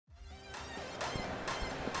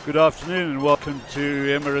Good afternoon and welcome to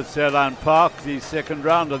Emirates Airline Park, the second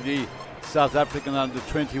round of the South African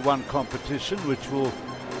Under-21 competition, which will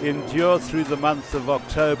endure through the month of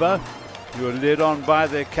October. You are led on by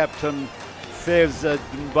their captain Fez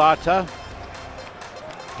Mbata,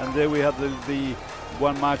 and there we have the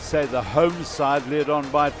one might say the home side, led on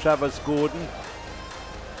by Travis Gordon.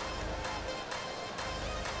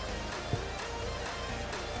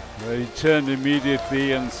 He turned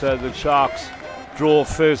immediately, and so the Sharks draw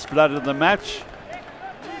first blood of the match.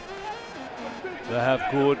 They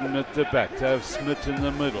have Gordon at the back, they have Smith in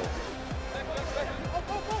the middle.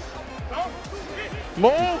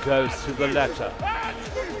 It goes to the latter.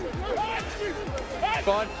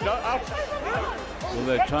 Well,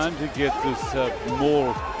 they're trying to get this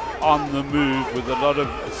maul on the move with a lot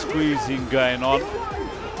of squeezing going on.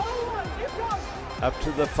 Up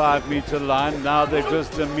to the 5 meter line, now they're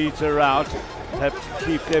just a meter out. Have to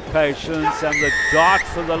keep their patience, and the dart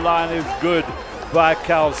for the line is good by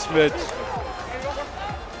Cal Smith.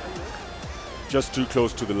 Just too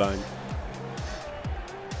close to the line.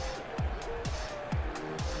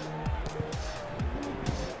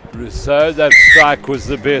 So that strike was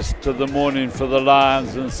the best of the morning for the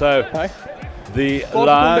Lions, and so the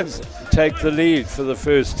Lions take the lead for the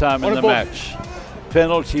first time in the match.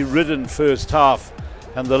 Penalty-ridden first half,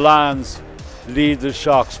 and the Lions lead the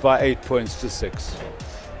Sharks by 8 points to 6.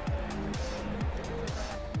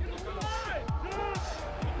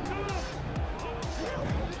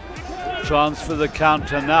 Chance for the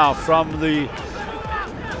counter now from the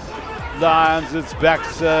Lions. It's back,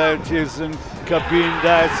 so it is in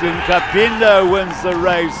Kabinda. It's in Kabinda wins the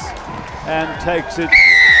race and takes it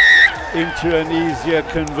into an easier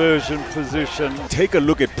conversion position. Take a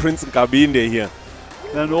look at Prince Nkabinde here.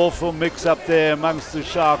 An awful mix up there amongst the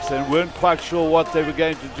Sharks, and weren't quite sure what they were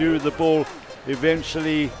going to do with the ball.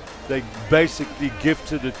 Eventually they basically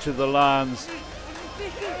gifted it to the Lions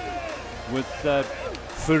with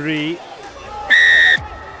Fourie.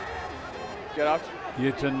 Get out.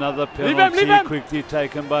 Yet another penalty Leave him. Quickly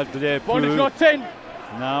taken by Glepu. Ball is not 10.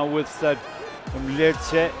 Now with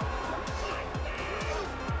Mletse.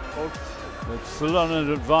 But still on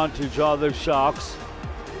an advantage are the Sharks.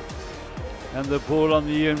 And the ball on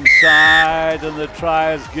the inside, and the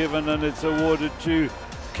try is given, and it's awarded to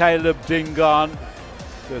Caleb Dingaan.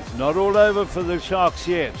 So it's not all over for the Sharks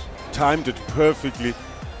yet. Timed it perfectly.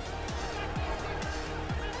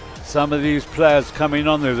 Some of these players coming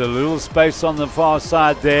on, there's a little space on the far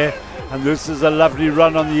side there, and this is a lovely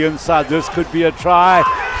run on the inside. This could be a try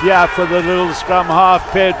here for the little scrum half,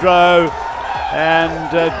 Pedro.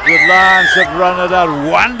 And the Lions have run it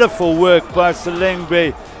out. Wonderful work by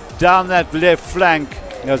Selengbe down that left flank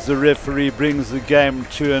as the referee brings the game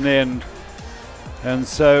to an end. And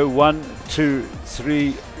so 1, 2,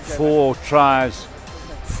 3, 4 tries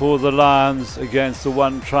for the Lions against the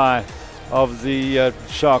one try of the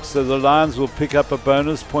Sharks. So the Lions will pick up a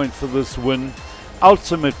bonus point for this win.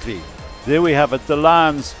 Ultimately, there we have it, the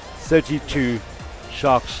Lions 32,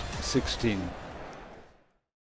 Sharks 16.